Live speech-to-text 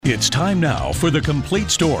It's time now for The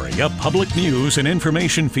Complete Story, a public news and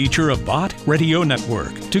information feature of Bott Radio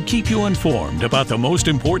Network to keep you informed about the most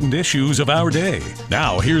important issues of our day.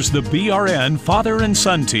 Now, here's the BRN father and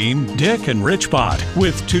son team, Dick and Rich Bott,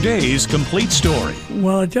 with today's Complete Story.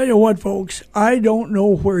 Well, I tell you what, folks, I don't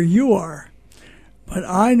know where you are, but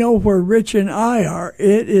I know where Rich and I are.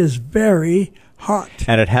 It is very hot.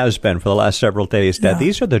 And it has been for the last several days, Dad. Yeah.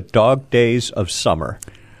 These are the dog days of summer.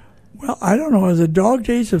 Well, I don't know. Are the dog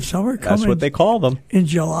days of summer coming? That's what they call them. In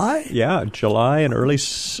July? Yeah, July and early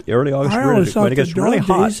August. When it gets really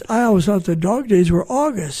hot. I always thought the dog days were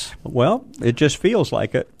August. Well, it just feels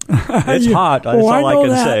like it. It's hot. That's all I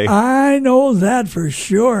can say. I know that for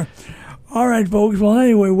sure. All right, folks. Well,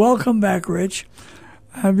 anyway, welcome back, Rich.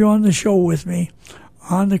 I have you on the show with me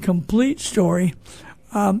on The Complete Story.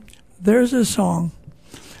 There's a song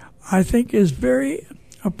I think is very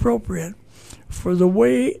appropriate for the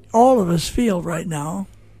way all of us feel right now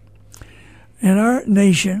in our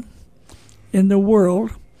nation, in the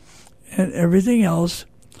world, and everything else.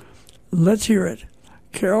 Let's hear it.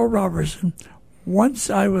 Carroll Roberson, Once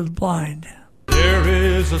I Was Blind. There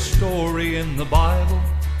is a story in the Bible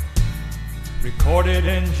recorded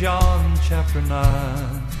in John chapter 9,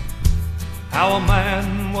 how a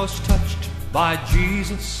man was touched by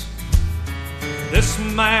Jesus. This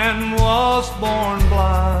man was born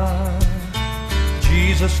blind.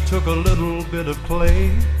 Jesus took a little bit of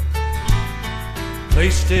clay,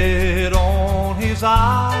 placed it on his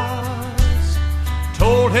eyes,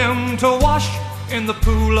 told him to wash in the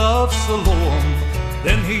pool of Siloam.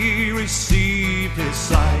 Then he received his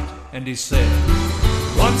sight, and he said,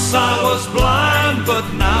 once I was blind, but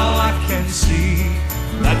now I can see.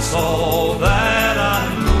 That's all that I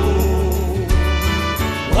know.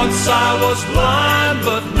 Once I was blind,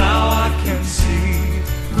 but now I can see.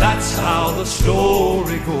 That's how the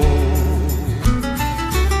story goes.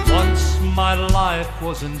 Once my life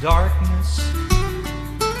was in darkness,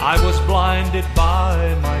 I was blinded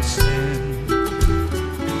by my sin.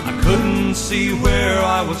 I couldn't see where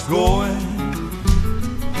I was going,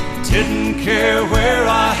 didn't care where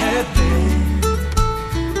I had been.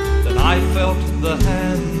 Then I felt the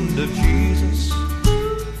hand of Jesus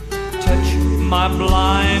touch my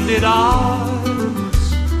blinded eyes.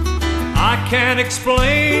 I can't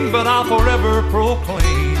explain, but I'll forever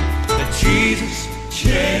proclaim that Jesus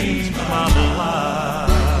changed my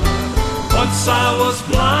life. Once I was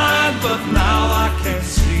blind, but now I can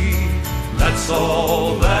see. That's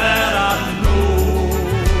all that I know.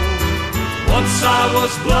 Once I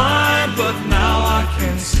was blind, but now I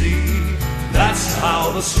can see. That's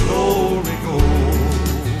how the story goes.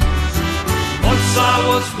 Once I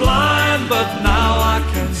was blind, but now I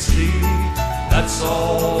can see. That's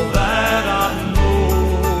all that I know.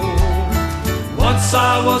 Once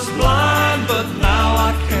I was blind, but now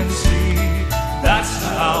I can see. That's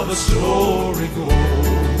how the story goes.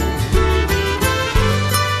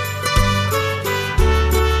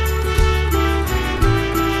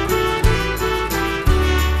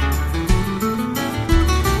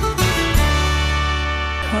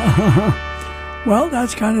 Well,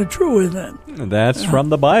 that's kind of true, isn't it? That's from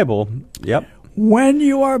the Bible. Yep. When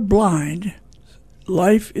you are blind,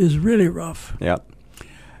 life is really rough. Yep.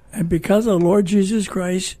 And because of the Lord Jesus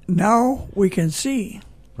Christ, now we can see.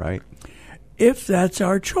 Right. If that's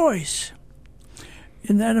our choice.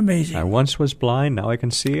 Isn't that amazing? I once was blind, now I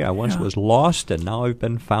can see. I once was lost, and now I've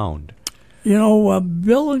been found. You know,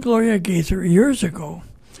 Bill and Gloria Gaithers years ago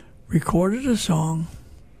recorded a song.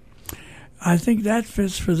 I think that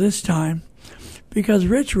fits for this time. Because,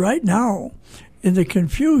 Rich, right now, in the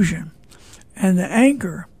confusion and the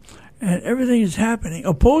anger and everything that's happening,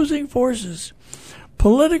 opposing forces,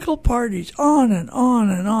 political parties, on and on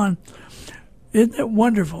and on. Isn't it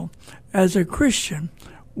wonderful? As a Christian,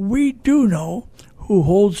 we do know who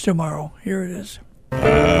holds tomorrow. Here it is.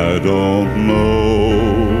 I don't know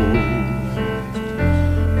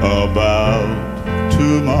about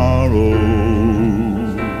tomorrow.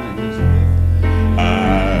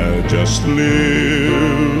 I just live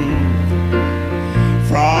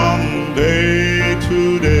from day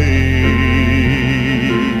to day.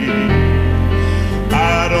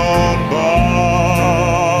 I don't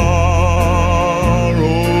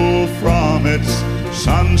borrow from its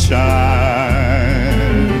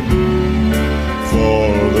sunshine,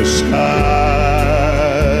 for the skies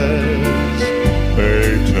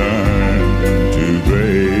they turn to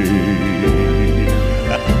gray.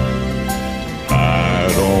 I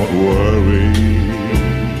don't worry,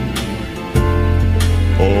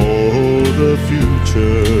 oh, the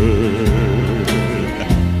future,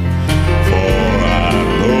 for I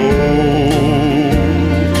know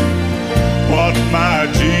what my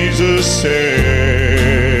Jesus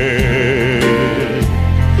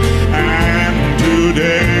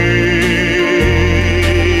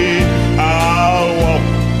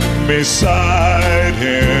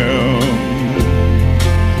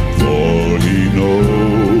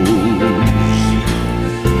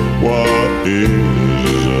is ahead.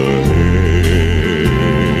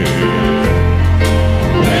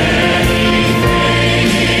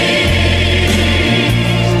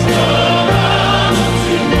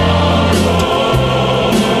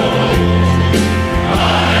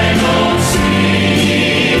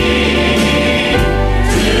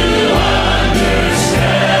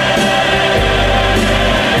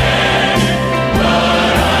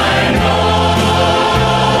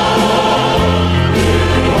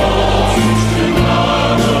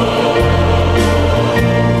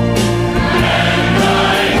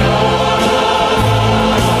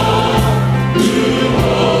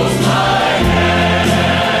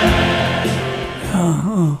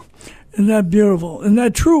 Isn't that beautiful? Isn't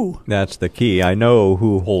that true? That's the key. I know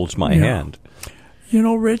who holds my hand. You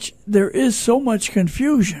know, Rich, there is so much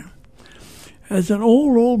confusion. As an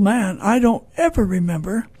old man, I don't ever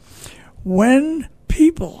remember when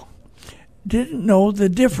people didn't know the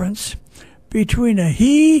difference between a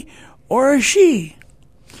he or a she.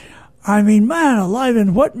 I mean, man alive,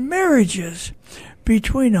 and what marriages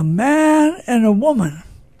between a man and a woman.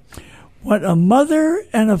 What a mother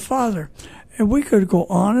and a father. And we could go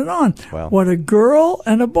on and on. Well, what a girl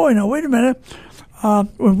and a boy. Now, wait a minute.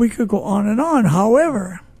 We could go on and on.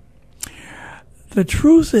 However, the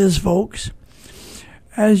truth is, folks,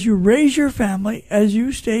 as you raise your family, as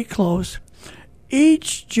you stay close,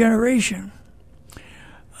 each generation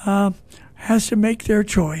has to make their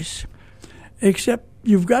choice. Except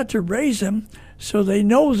you've got to raise them so they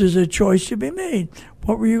know there's a choice to be made.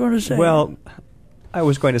 What were you going to say? Well, I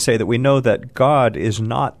was going to say that we know that God is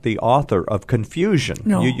not the author of confusion.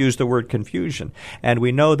 No. You used the word confusion. And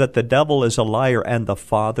we know that the devil is a liar and the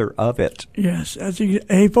father of it. Yes.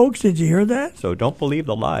 Hey, folks, did you hear that? So don't believe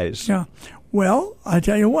the lies. Yeah. Well, I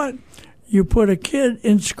tell you what, you put a kid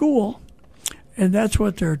in school, and that's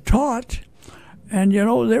what they're taught. And, you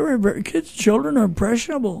know, children are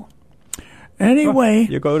impressionable. Anyway.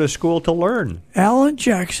 You go to school to learn. Alan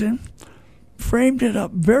Jackson framed it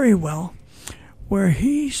up very well, where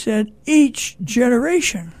he said each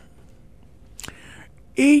generation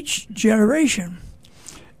is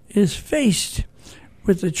faced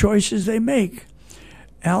with the choices they make.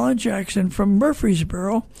 Alan Jackson from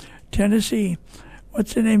Murfreesboro, Tennessee.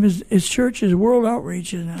 What's the name? His church is World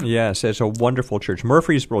Outreach, isn't it? Yes, it's a wonderful church.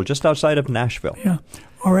 Murfreesboro, just outside of Nashville. Yeah.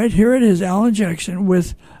 All right, here it is, Alan Jackson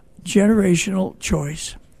with generational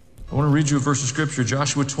choice. I want to read you a verse of Scripture.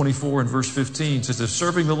 Joshua 24 and verse 15 says, if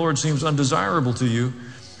serving the Lord seems undesirable to you,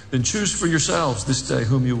 then choose for yourselves this day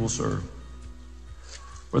whom you will serve.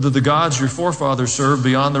 Whether the gods your forefathers served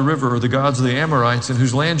beyond the river or the gods of the Amorites in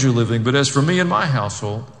whose land you're living, but as for me and my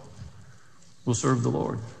household, we'll serve the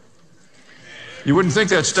Lord. You wouldn't think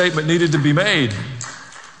that statement needed to be made.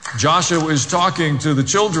 Joshua is talking to the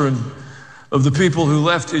children of the people who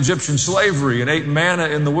left Egyptian slavery and ate manna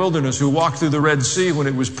in the wilderness, who walked through the Red Sea when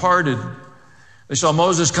it was parted. They saw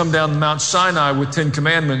Moses come down Mount Sinai with 10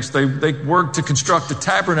 commandments. They worked to construct a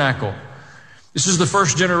tabernacle. This is the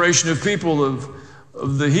first generation of people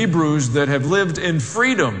of the Hebrews that have lived in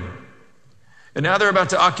freedom. And now they're about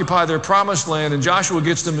to occupy their promised land, and Joshua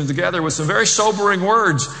gets them together with some very sobering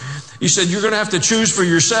words. He said, you're going to have to choose for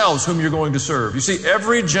yourselves whom you're going to serve. You see,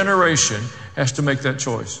 every generation has to make that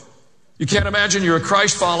choice. You can't imagine you're a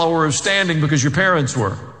Christ follower of standing because your parents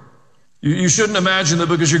were. You shouldn't imagine that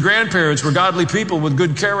because your grandparents were godly people with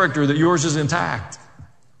good character that yours is intact.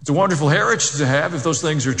 It's a wonderful heritage to have if those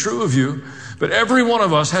things are true of you. But every one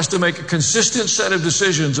of us has to make a consistent set of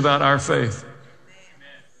decisions about our faith.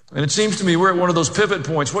 And it seems to me we're at one of those pivot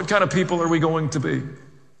points. What kind of people are we going to be?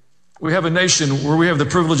 We have a nation where we have the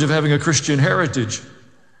privilege of having a Christian heritage.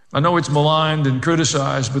 I know it's maligned and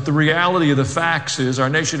criticized, but the reality of the facts is our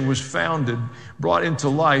nation was founded, brought into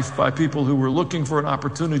life by people who were looking for an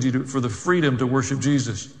opportunity for the freedom to worship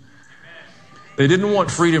Jesus. They didn't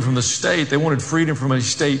want freedom from the state. They wanted freedom from a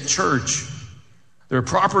state church. Their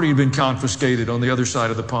property had been confiscated on the other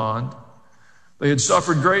side of the pond. They had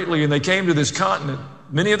suffered greatly, and they came to this continent.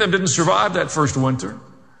 Many of them didn't survive that first winter.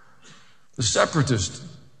 The separatists.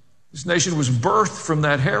 This nation was birthed from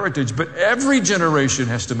that heritage, but every generation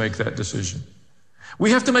has to make that decision.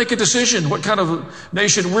 We have to make a decision what kind of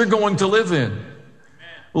nation we're going to live in.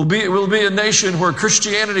 We'll be a nation where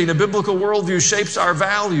Christianity and a biblical worldview shapes our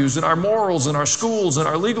values and our morals and our schools and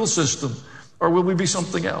our legal system, or will we be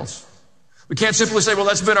something else? We can't simply say, well,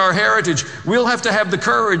 that's been our heritage. We'll have to have the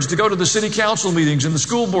courage to go to the city council meetings and the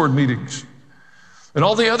school board meetings and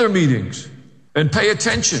all the other meetings and pay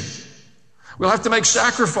attention. We'll have to make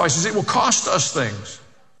sacrifices. It will cost us things,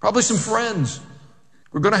 probably some friends.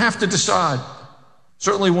 We're going to have to decide.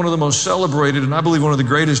 Certainly one of the most celebrated, and I believe one of the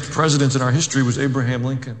greatest presidents in our history was Abraham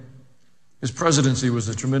Lincoln. His presidency was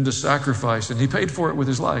a tremendous sacrifice, and he paid for it with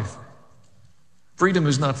his life. Freedom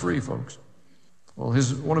is not free, folks. Well,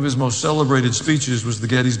 one of his most celebrated speeches was the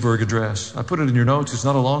Gettysburg Address. I put it in your notes. It's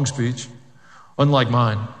not a long speech, unlike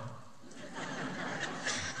mine.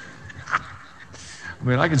 I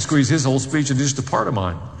mean, I can squeeze his whole speech into just a part of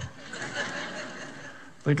mine.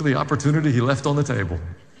 Think of the opportunity he left on the table.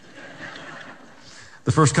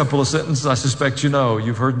 The first couple of sentences, I suspect you know.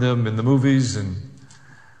 You've heard them in the movies, and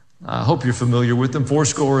I hope you're familiar with them.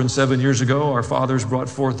 77 years ago, our fathers brought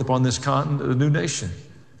forth upon this continent a new nation,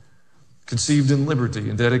 conceived in liberty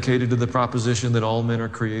and dedicated to the proposition that all men are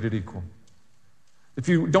created equal. If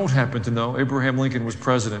you don't happen to know, Abraham Lincoln was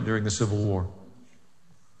president during the Civil War.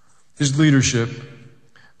 His leadership,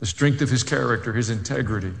 the strength of his character, his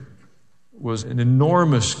integrity, was an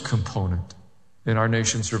enormous component in our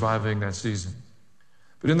nation surviving that season.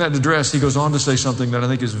 But in that address, he goes on to say something that I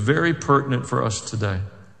think is very pertinent for us today.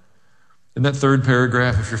 In that third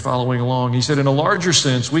paragraph, if you're following along, he said, in a larger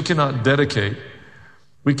sense, we cannot dedicate,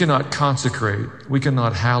 we cannot consecrate, we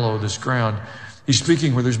cannot hallow this ground. He's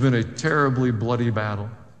speaking where there's been a terribly bloody battle.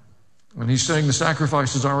 And he's saying the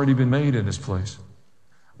sacrifice has already been made in this place.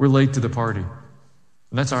 We're late to the party.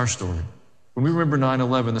 And that's our story. When we remember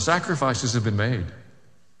 9/11, the sacrifices have been made.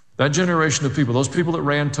 That generation of people, those people that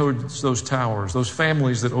ran towards those towers, those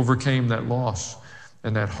families that overcame that loss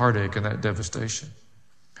and that heartache and that devastation.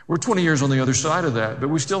 We're 20 years on the other side of that, but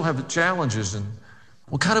we still have the challenges. And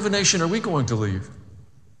what kind of a nation are we going to leave?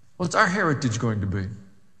 What's our heritage going to be?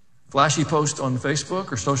 Flashy post on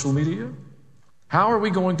Facebook or social media? How are we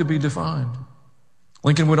going to be defined?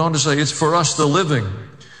 Lincoln went on to say, it's for us, the living,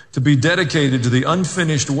 to be dedicated to the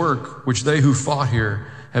unfinished work which they who fought here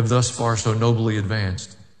have thus far so nobly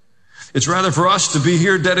advanced. It's rather for us to be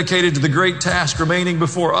here dedicated to the great task remaining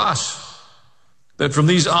before us, that from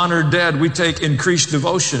these honored dead we take increased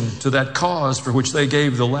devotion to that cause for which they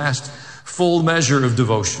gave the last full measure of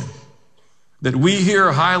devotion. That we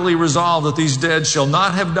here highly resolve that these dead shall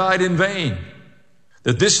not have died in vain,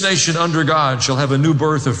 that this nation under God shall have a new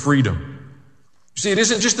birth of freedom. You see, it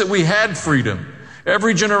isn't just that we had freedom.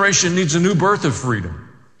 Every generation needs a new birth of freedom.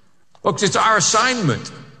 Folks, it's our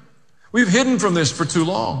assignment. We've hidden from this for too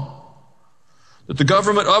long. That the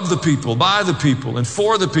government of the people, by the people, and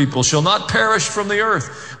for the people shall not perish from the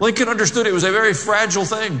earth. Lincoln understood it was a very fragile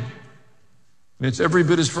thing. And it's every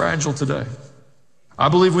bit as fragile today. I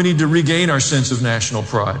believe we need to regain our sense of national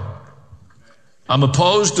pride. I'm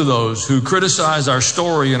opposed to those who criticize our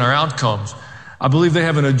story and our outcomes. I believe they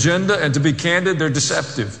have an agenda, and to be candid, they're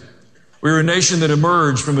deceptive. We're a nation that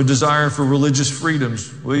emerged from a desire for religious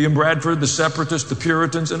freedoms. William Bradford, the separatists, the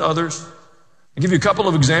Puritans, and others. I'll give you a couple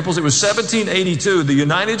of examples. It was 1782, the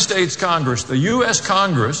United States Congress, the U.S.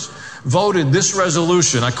 Congress, voted this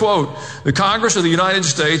resolution. I quote, the Congress of the United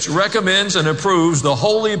States recommends and approves the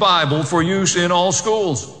Holy Bible for use in all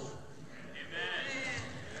schools.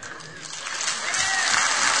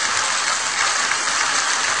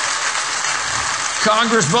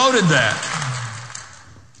 Congress voted that.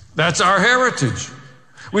 That's our heritage.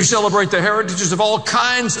 We celebrate the heritages of all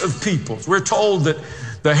kinds of peoples. We're told that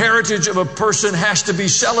the heritage of a person has to be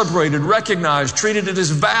celebrated, recognized, treated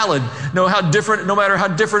as valid, no matter how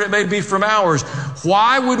different it may be from ours.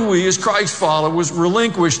 Why would we, as Christ followers,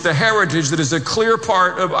 relinquish the heritage that is a clear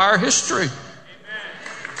part of our history? Amen.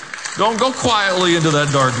 Don't go quietly into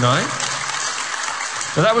that dark night.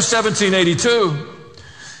 Now, that was 1782.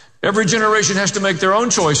 Every generation has to make their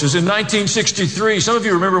own choices. In 1963, some of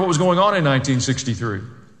you remember what was going on in 1963.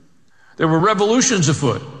 There were revolutions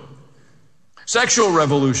afoot. Sexual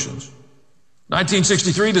revolutions.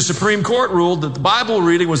 1963, the Supreme Court ruled that the Bible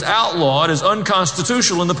reading was outlawed as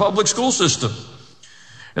unconstitutional in the public school system.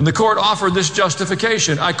 And the court offered this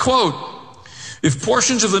justification. I quote, if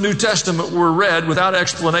portions of the New Testament were read without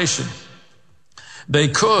explanation, they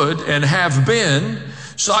could and have been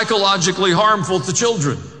psychologically harmful to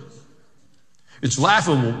children. It's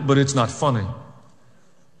laughable, but it's not funny.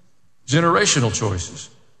 Generational choices.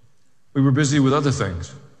 We were busy with other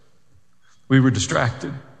things. We were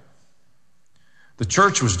distracted. The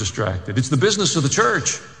church was distracted. It's the business of the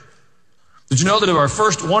church. Did you know that of our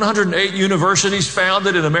first 108 universities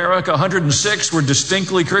founded in America, 106 were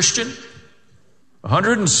distinctly Christian?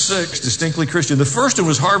 106 distinctly Christian. The first one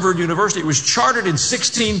was Harvard University. It was chartered in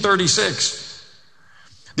 1636.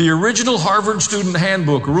 The original Harvard student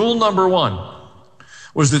handbook, rule number 1,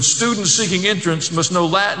 was that students seeking entrance must know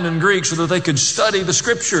Latin and Greek so that they could study the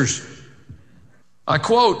scriptures. I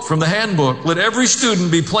quote from the handbook, let every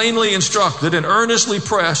student be plainly instructed and earnestly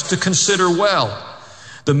pressed to consider well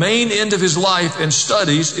The main end of his life and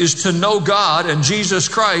studies is to know God and Jesus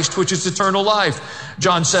Christ, which is eternal life.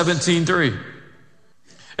 John 17:3.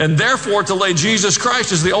 And therefore to lay Jesus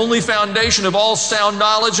Christ as the only foundation of all sound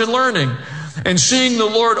knowledge and learning. And seeing the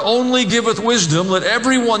Lord only giveth wisdom, let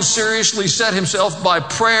everyone seriously set himself by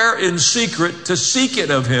prayer in secret to seek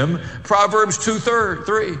it of him. Proverbs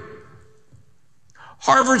 2:3.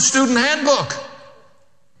 Harvard Student Handbook.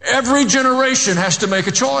 Every generation has to make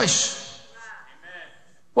a choice.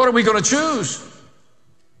 What are we going to choose?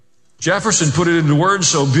 Jefferson put it into words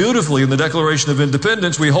so beautifully in the Declaration of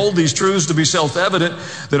Independence. We hold these truths to be self-evident,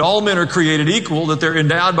 that all men are created equal, that they're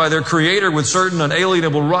endowed by their Creator with certain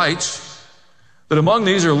unalienable rights, that among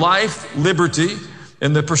these are life, liberty,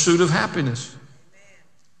 and the pursuit of happiness.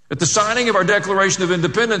 At the signing of our Declaration of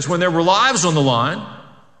Independence, when there were lives on the line,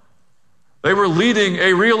 they were leading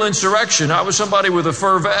a real insurrection. I was somebody with a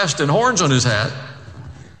fur vest and horns on his hat.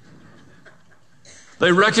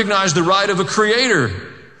 They recognized the right of a creator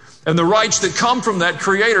and the rights that come from that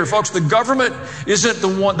creator. Folks, the government isn't the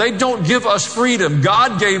one. They don't give us freedom.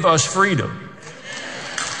 God gave us freedom.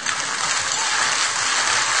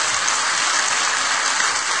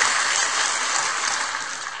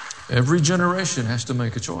 Every generation has to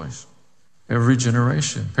make a choice. Every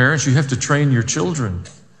generation. Parents, you have to train your children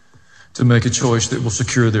to make a choice that will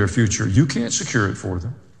secure their future. You can't secure it for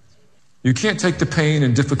them. You can't take the pain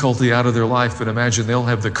and difficulty out of their life and imagine they'll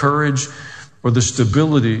have the courage or the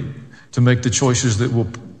stability to make the choices that will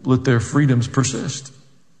let their freedoms persist.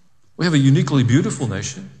 We have a uniquely beautiful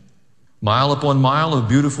nation. Mile upon mile of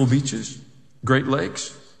beautiful beaches, Great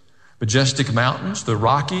Lakes, majestic mountains, the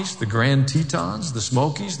Rockies, the Grand Tetons, the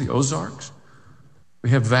Smokies, the Ozarks.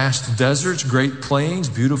 We have vast deserts, great plains,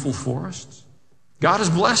 beautiful forests. God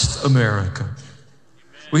has blessed America.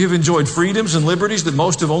 We have enjoyed freedoms and liberties that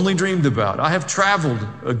most have only dreamed about. I have traveled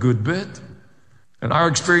a good bit, and our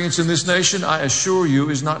experience in this nation, I assure you,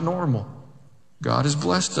 is not normal. God has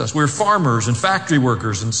blessed us. We're farmers and factory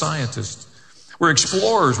workers and scientists. We're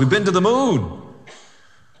explorers. We've been to the moon.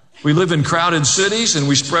 We live in crowded cities and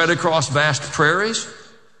we spread across vast prairies.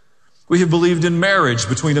 We have believed in marriage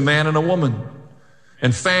between a man and a woman,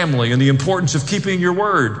 and family, and the importance of keeping your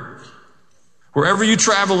word. Wherever you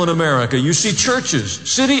travel in America, you see churches,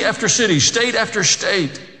 city after city, state after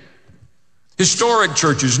state, historic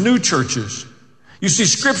churches, new churches. You see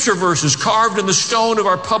scripture verses carved in the stone of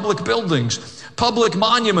our public buildings, public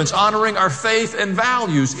monuments honoring our faith and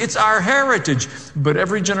values. It's our heritage, but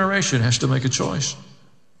every generation has to make a choice.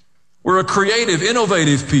 We're a creative,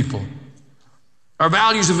 innovative people. Our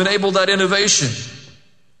values have enabled that innovation.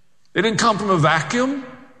 They didn't come from a vacuum.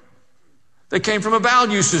 They came from a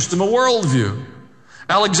value system, a worldview.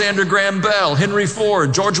 Alexander Graham Bell, Henry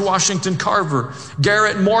Ford, George Washington Carver,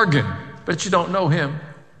 Garrett Morgan. Bet you don't know him.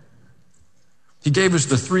 He gave us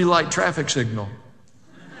the 3-light traffic signal.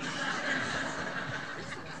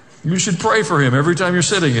 You should pray for him every time you're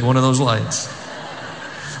sitting at one of those lights.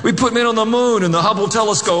 We put men on the moon and the Hubble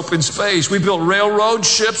telescope in space. We built railroads,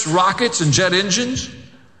 ships, rockets, and jet engines.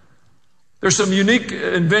 There's some unique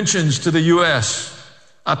inventions to the U.S.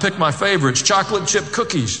 I picked my favorites. Chocolate chip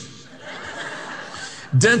cookies.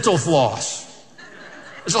 Dental floss.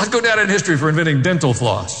 So let's go down in history for inventing dental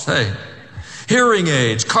floss. Hey. Hearing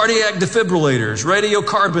aids, cardiac defibrillators,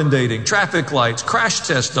 radiocarbon dating, traffic lights, crash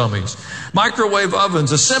test dummies, microwave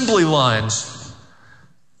ovens, assembly lines,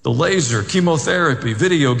 the laser, chemotherapy,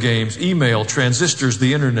 video games, email, transistors,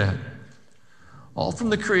 the internet. All from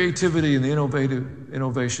the creativity and the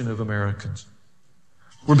innovation of Americans.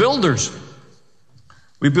 We're builders.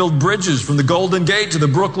 We build bridges from the Golden Gate to the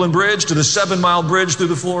Brooklyn Bridge to the 7-mile bridge through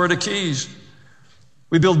the Florida Keys.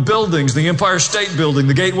 We build buildings, the Empire State Building,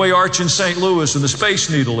 the Gateway Arch in St. Louis, and the Space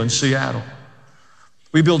Needle in Seattle.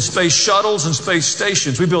 We build space shuttles and space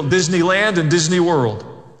stations. We built Disneyland and Disney World.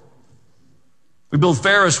 We build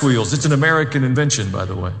Ferris wheels. It's an American invention, by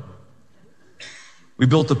the way. We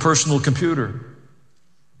built the personal computer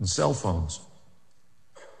and cell phones.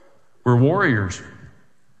 We're warriors.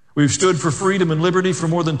 We've stood for freedom and liberty for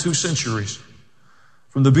more than 2 centuries.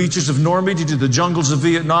 From the beaches of Normandy to the jungles of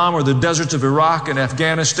Vietnam or the deserts of Iraq and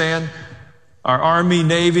Afghanistan, our Army,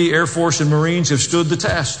 Navy, Air Force, and Marines have stood the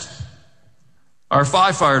test. Our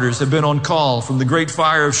firefighters have been on call from the Great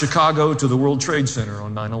Fire of Chicago to the World Trade Center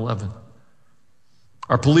on 9/11.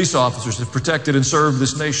 Our police officers have protected and served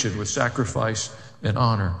this nation with sacrifice and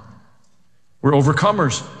honor. We're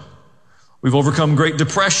overcomers. We've overcome great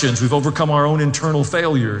depressions. We've overcome our own internal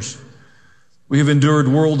failures. We have endured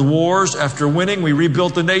world wars. After winning, we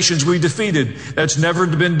rebuilt the nations we defeated. That's never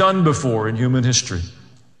been done before in human history.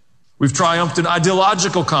 We've triumphed in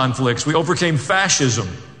ideological conflicts. We overcame fascism.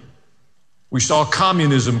 We saw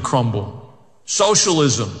communism crumble.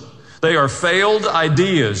 Socialism. They are failed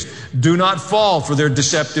ideas. Do not fall for their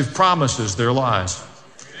deceptive promises, their lies.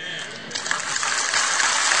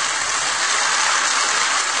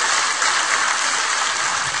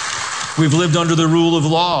 We've lived under the rule of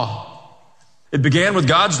law. It began with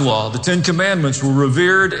God's law. The 10 Commandments were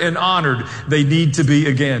revered and honored. They need to be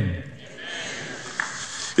again.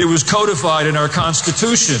 It was codified in our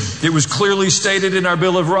Constitution. It was clearly stated in our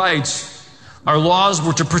Bill of Rights. Our laws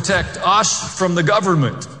were to protect us from the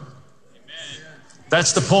government.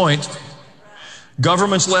 That's the point.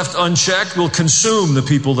 Governments left unchecked will consume the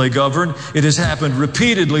people they govern. It has happened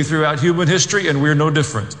repeatedly throughout human history, and we're no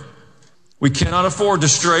different. We cannot afford to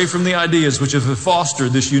stray from the ideas which have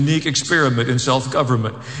fostered this unique experiment in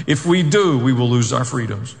self-government. If we do, we will lose our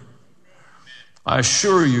freedoms. I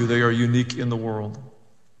assure you they are unique in the world.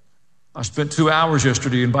 I spent 2 hours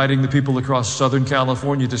yesterday inviting the people across Southern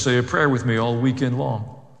California to say a prayer with me all weekend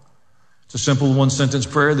long. It's a simple one-sentence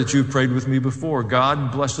prayer that you've prayed with me before.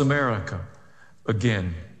 God bless America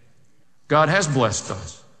again. God has blessed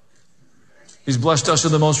us. He's blessed us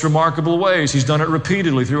in the most remarkable ways. He's done it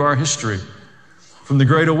repeatedly through our history. From the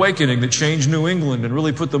Great Awakening that changed New England and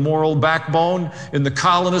really put the moral backbone in the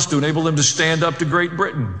colonists to enable them to stand up to Great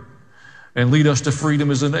Britain and lead us to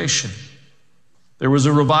freedom as a nation. There was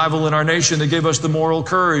a revival in our nation that gave us the moral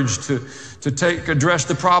courage to address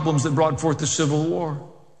the problems that brought forth the Civil War.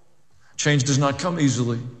 Change does not come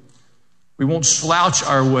easily. We won't slouch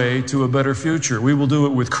our way to a better future. We will do it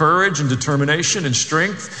with courage and determination and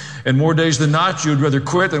strength. And more days than not, you'd rather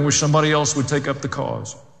quit than wish somebody else would take up the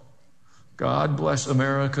cause. God bless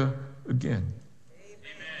America again. Amen.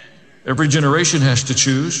 Every generation has to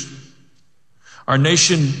choose. Our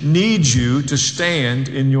nation needs you to stand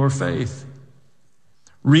in your faith.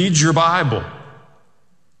 Read your Bible.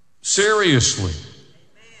 Seriously.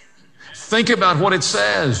 Think about what it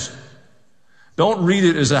says. Don't read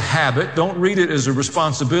it as a habit. Don't read it as a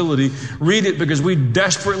responsibility. Read it because we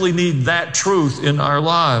desperately need that truth in our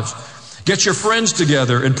lives. Get your friends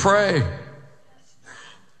together and pray.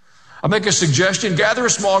 I make a suggestion. Gather a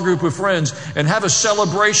small group of friends and have a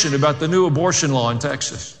celebration about the new abortion law in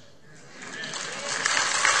Texas.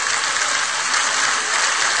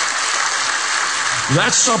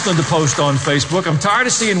 That's something to post on Facebook. I'm tired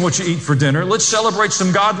of seeing what you eat for dinner. Let's celebrate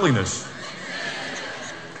some godliness.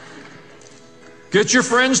 Get your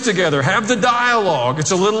friends together. Have the dialogue.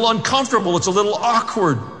 It's a little uncomfortable. It's a little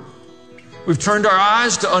awkward. We've turned our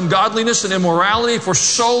eyes to ungodliness and immorality for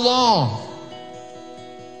so long.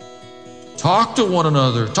 Talk to one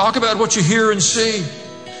another. Talk about what you hear and see.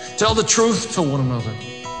 Tell the truth to one another.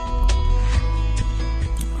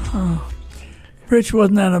 Rich,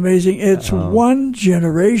 wasn't that amazing? It's one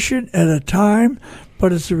generation at a time,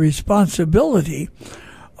 but it's the responsibility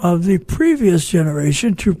of the previous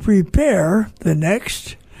generation to prepare the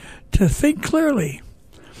next, to think clearly,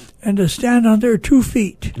 and to stand on their 2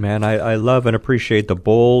 feet. Man, I love and appreciate the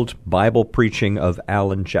bold Bible preaching of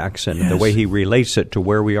Alan Jackson, Yes. the way he relates it to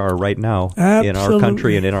where we are right now Absolutely. in our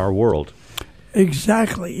country and in our world.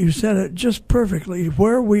 Exactly. You said it just perfectly.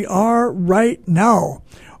 Where we are right now.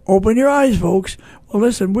 Open your eyes, folks. Well,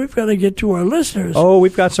 listen, we've got to get to our listeners. Oh,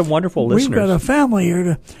 we've got some wonderful listeners. We've got a family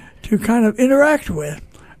here to kind of interact with.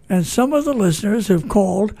 And some of the listeners have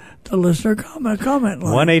called the listener comment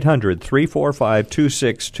line.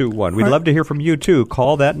 1-800-345-2621. We'd love to hear from you, too.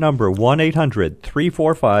 Call that number,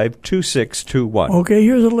 1-800-345-2621. Okay,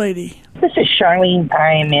 here's a lady. This is Charlene.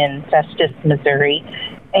 I'm in Festus, Missouri,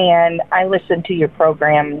 and I listen to your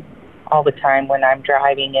program all the time when I'm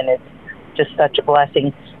driving, and it's just such a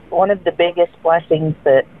blessing. One of the biggest blessings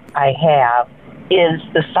that I have is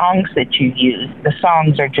the songs that you use. The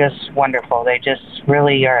songs are just wonderful. They just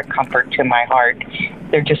really are a comfort to my heart.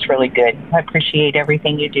 They're just really good. I appreciate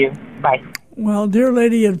everything you do. Bye. Well, dear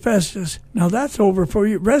lady in Festus, now that's over for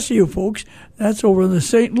you, rest of you folks. That's over on the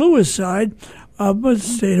St. Louis side of the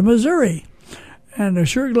state of Missouri. And I'm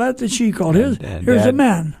sure glad that she called. Here's a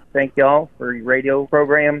man. Thank y'all for your radio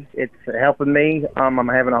program. It's helping me. I'm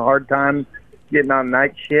having a hard time getting on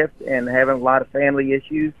night shift and having a lot of family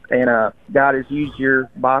issues. And God has used your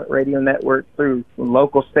Bach radio network through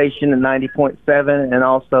local station in 90.7, and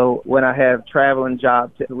also when I have traveling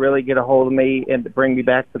jobs to really get a hold of me and to bring me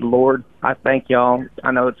back to the Lord. I thank y'all.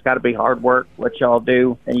 I know it's got to be hard work what y'all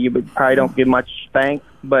do, and you probably don't get much thanks,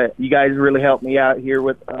 but you guys really helped me out here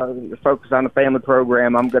with the Focus on the Family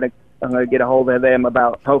program. I'm gonna get a hold of them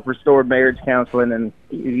about Hope Restored Marriage Counseling, and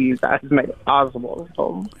you guys made it possible.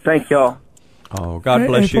 So thank y'all. Oh, God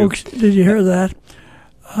bless you. Folks, did you hear that?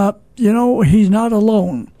 He's not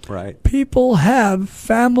alone. Right. People have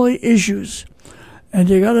family issues. and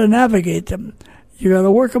you got to navigate them. You got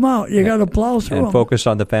to work them out. You got to plow through them. And Focus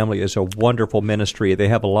on the Family is a wonderful ministry. They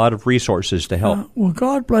have a lot of resources to help. Well,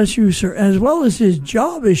 God bless you, sir. As well as his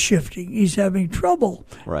job is shifting, he's having trouble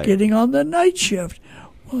getting on the night shift.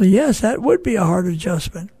 Well, yes, that would be a hard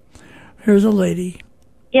adjustment. Here's a lady.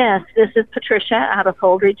 Yes, this is Patricia out of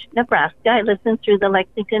Holdridge, Nebraska. I listen through the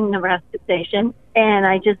Lexington, Nebraska station, and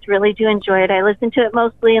I just really do enjoy it. I listen to it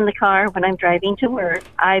mostly in the car when I'm driving to work.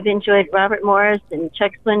 I've enjoyed Robert Morris and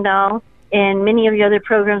Chuck Swindoll and many of your other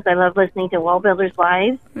programs. I love listening to Wall Builders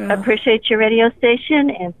Live. I appreciate your radio station,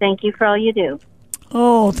 and thank you for all you do.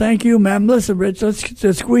 Oh, thank you, ma'am. Listen, Rich,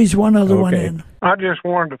 let's squeeze one other one in. I just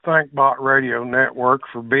wanted to thank Bot Radio Network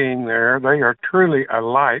for being there. They are truly a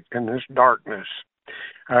light in this darkness.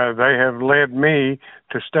 They have led me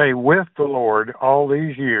to stay with the Lord all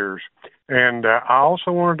these years. And I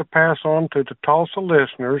also wanted to pass on to the Tulsa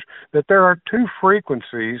listeners that there are two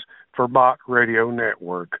frequencies for Bot Radio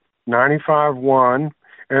Network, 95.1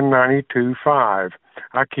 and 92.5.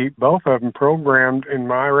 I keep both of them programmed in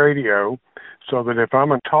my radio so that if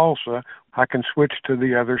I'm in Tulsa, I can switch to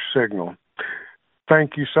the other signal.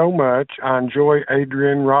 Thank you so much. I enjoy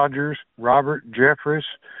Adrian Rogers, Robert Jeffress,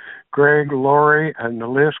 Greg, Laurie, and the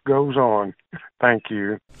list goes on. Thank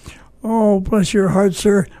you. Oh, bless your heart,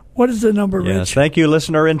 sir. What is the number, Rich? Yes, thank you,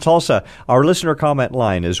 listener in Tulsa. Our listener comment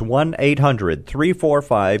line is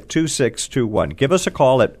 1-800-345-2621. Give us a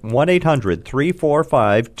call at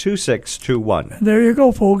 1-800-345-2621. There you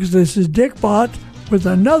go, folks. This is Dick Bott with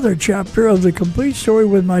another chapter of The Complete Story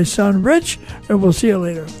with my son, Rich, and we'll see you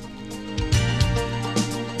later.